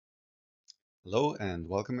Hello and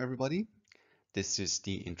welcome everybody. This is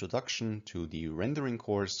the introduction to the rendering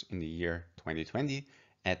course in the year 2020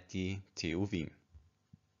 at the TU Wien.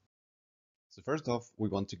 So first off, we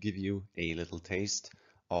want to give you a little taste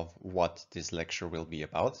of what this lecture will be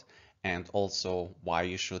about and also why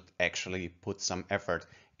you should actually put some effort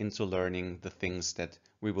into learning the things that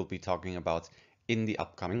we will be talking about in the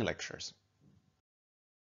upcoming lectures.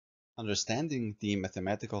 Understanding the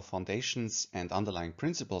mathematical foundations and underlying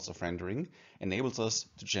principles of rendering enables us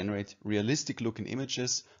to generate realistic-looking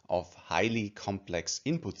images of highly complex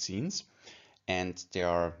input scenes. And there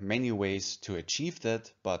are many ways to achieve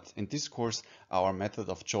that, but in this course, our method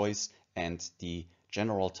of choice and the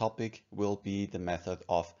general topic will be the method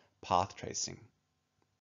of path tracing.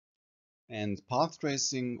 And path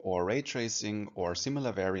tracing or ray tracing or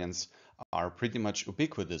similar variants are pretty much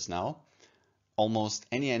ubiquitous now. Almost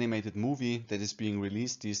any animated movie that is being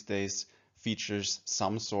released these days features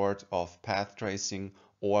some sort of path tracing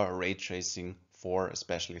or ray tracing for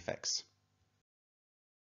special effects.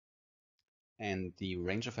 And the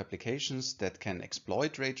range of applications that can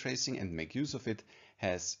exploit ray tracing and make use of it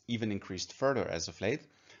has even increased further as of late.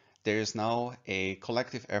 There is now a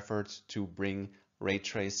collective effort to bring ray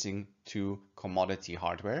tracing to commodity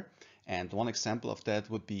hardware. And one example of that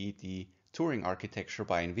would be the Turing architecture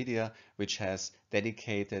by NVIDIA, which has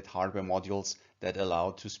dedicated hardware modules that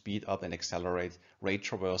allow to speed up and accelerate ray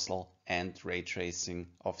traversal and ray tracing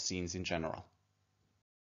of scenes in general.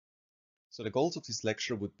 So the goals of this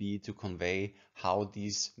lecture would be to convey how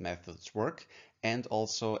these methods work and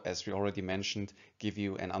also, as we already mentioned, give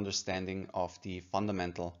you an understanding of the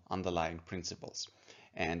fundamental underlying principles.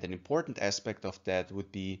 And an important aspect of that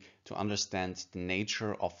would be to understand the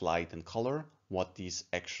nature of light and color, what these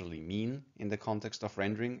actually mean in the context of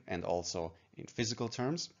rendering and also in physical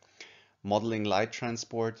terms, modeling light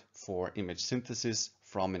transport for image synthesis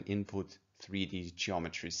from an input 3D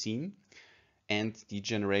geometry scene, and the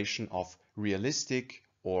generation of realistic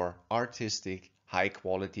or artistic high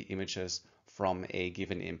quality images from a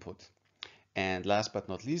given input. And last but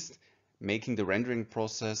not least, making the rendering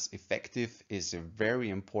process effective is a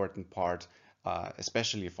very important part,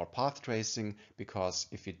 especially for path tracing, because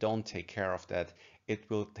if you don't take care of that, it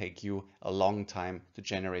will take you a long time to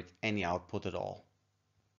generate any output at all.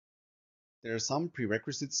 There are some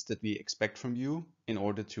prerequisites that we expect from you in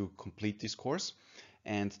order to complete this course.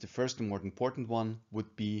 And the first and more important one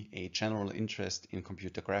would be a general interest in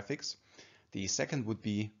computer graphics. The second would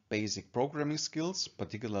be basic programming skills,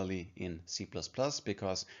 particularly in C++,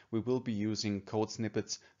 because we will be using code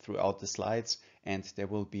snippets throughout the slides and there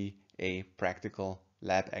will be a practical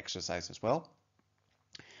lab exercise as well.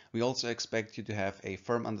 We also expect you to have a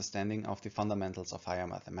firm understanding of the fundamentals of higher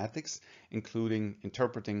mathematics, including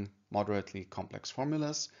interpreting moderately complex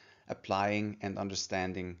formulas, applying and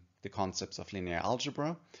understanding the concepts of linear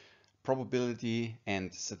algebra, probability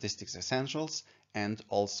and statistics essentials, and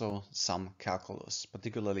also some calculus,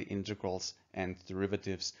 particularly integrals and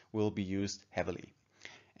derivatives will be used heavily.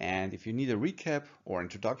 And if you need a recap or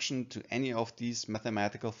introduction to any of these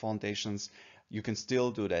mathematical foundations, you can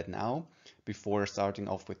still do that now before starting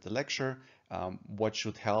off with the lecture. What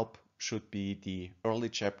should help should be the early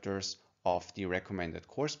chapters of the recommended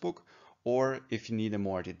course book, or if you need a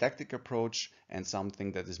more didactic approach and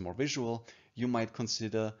something that is more visual, you might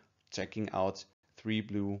consider checking out 3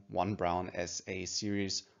 Blue, 1 Brown as a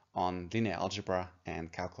series on linear algebra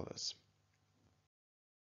and calculus.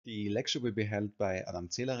 The lecture will be held by Adam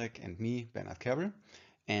Celarek and me, Bernhard Kerbel,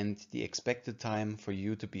 and the expected time for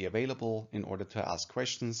you to be available in order to ask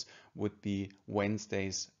questions would be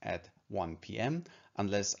Wednesdays at 1 p.m.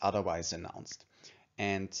 unless otherwise announced.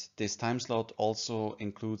 And this time slot also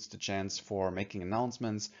includes the chance for making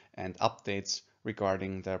announcements and updates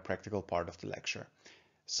regarding the practical part of the lecture.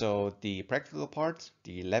 So the practical part,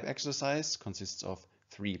 the lab exercise, consists of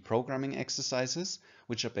 3 programming exercises,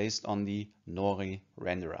 which are based on the Nori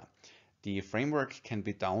renderer. The framework can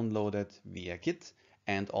be downloaded via Git,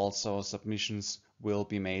 and also submissions will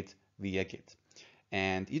be made via Git.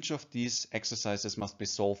 And each of these exercises must be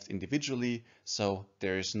solved individually, so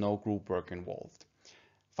there is no group work involved.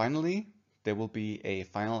 Finally, there will be a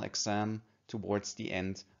final exam towards the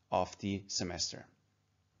end of the semester.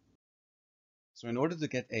 So in order to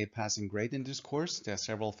get a passing grade in this course, there are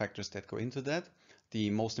several factors that go into that. The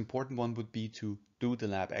most important one would be to do the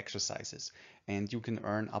lab exercises, and you can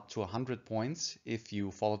earn up to 100 points if you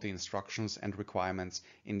follow the instructions and requirements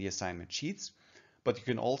in the assignment sheets. But you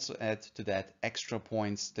can also add to that extra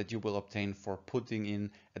points that you will obtain for putting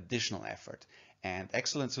in additional effort. And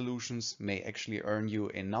excellent solutions may actually earn you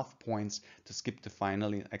enough points to skip the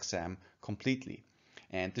final exam completely.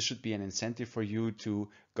 And this should be an incentive for you to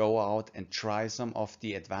go out and try some of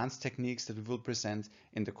the advanced techniques that we will present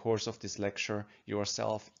in the course of this lecture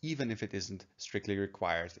yourself, even if it isn't strictly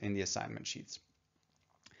required in the assignment sheets.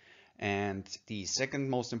 And the second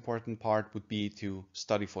most important part would be to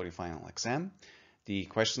study for the final exam. The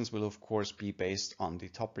questions will of course be based on the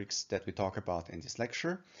topics that we talk about in this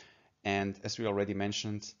lecture. And as we already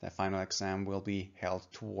mentioned, the final exam will be held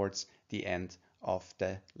towards the end of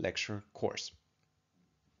the lecture course.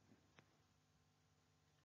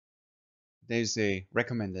 There's a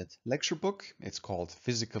recommended lecture book. It's called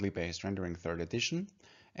Physically Based Rendering 3rd edition.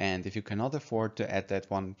 And if you cannot afford to add that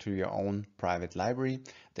one to your own private library,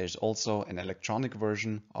 there's also an electronic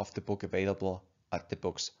version of the book available at the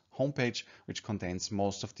book's homepage, which contains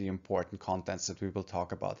most of the important contents that we will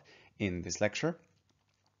talk about in this lecture.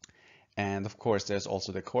 And of course, there's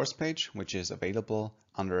also the course page, which is available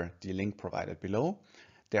under the link provided below.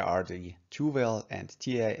 There are the TUVEL and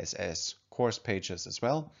TISS course pages as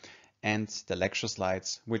well, and the lecture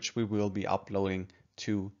slides, which we will be uploading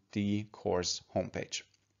to the course homepage.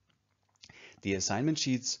 The assignment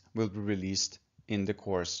sheets will be released in the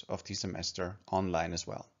course of the semester online as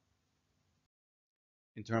well.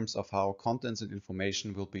 In terms of how contents and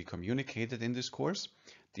information will be communicated in this course,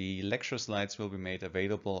 the lecture slides will be made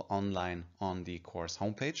available online on the course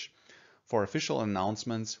homepage. For official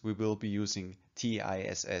announcements, we will be using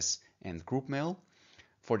TISS and group mail.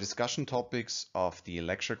 For discussion topics of the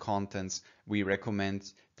lecture contents, we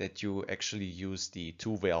recommend that you actually use the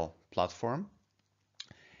TUVEL platform.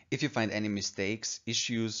 If you find any mistakes,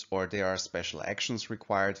 issues, or there are special actions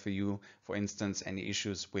required for you, for instance, any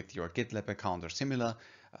issues with your GitLab account or similar,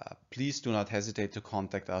 please do not hesitate to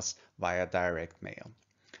contact us via direct mail.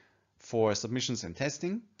 For submissions and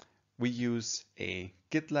testing, we use a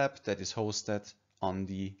GitLab that is hosted on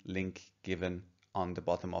the link given on the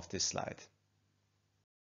bottom of this slide.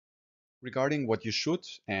 Regarding what you should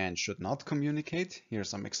and should not communicate, here are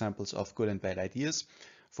some examples of good and bad ideas.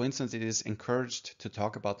 For instance, it is encouraged to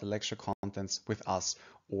talk about the lecture contents with us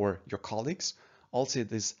or your colleagues. Also,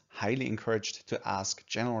 it is highly encouraged to ask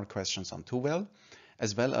general questions on TUVEL,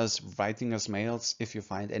 as well as writing us mails if you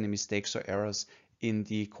find any mistakes or errors in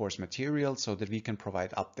the course material so that we can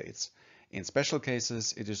provide updates. In special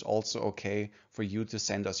cases, it is also okay for you to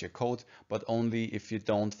send us your code, but only if you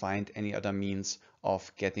don't find any other means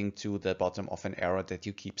of getting to the bottom of an error that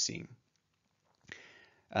you keep seeing.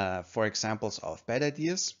 For examples of bad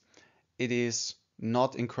ideas, it is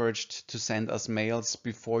not encouraged to send us mails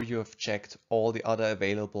before you have checked all the other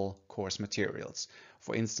available course materials,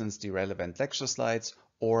 for instance, the relevant lecture slides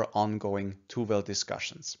or ongoing TUVEL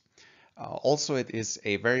discussions. Also, it is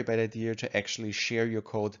a very bad idea to actually share your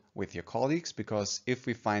code with your colleagues, because if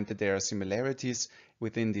we find that there are similarities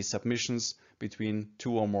within the submissions between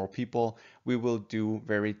 2 or more people, we will do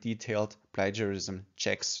very detailed plagiarism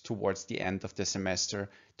checks towards the end of the semester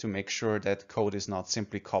to make sure that code is not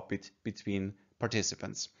simply copied between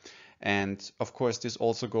participants. And of course, this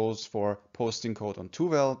also goes for posting code on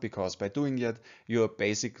TUVEL, because by doing that, you are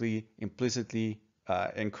basically implicitly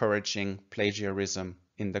encouraging plagiarism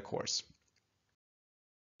in the course.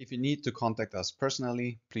 If you need to contact us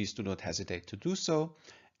personally, please do not hesitate to do so.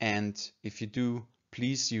 And if you do,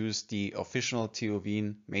 please use the official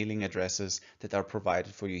TUVEN mailing addresses that are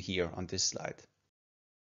provided for you here on this slide.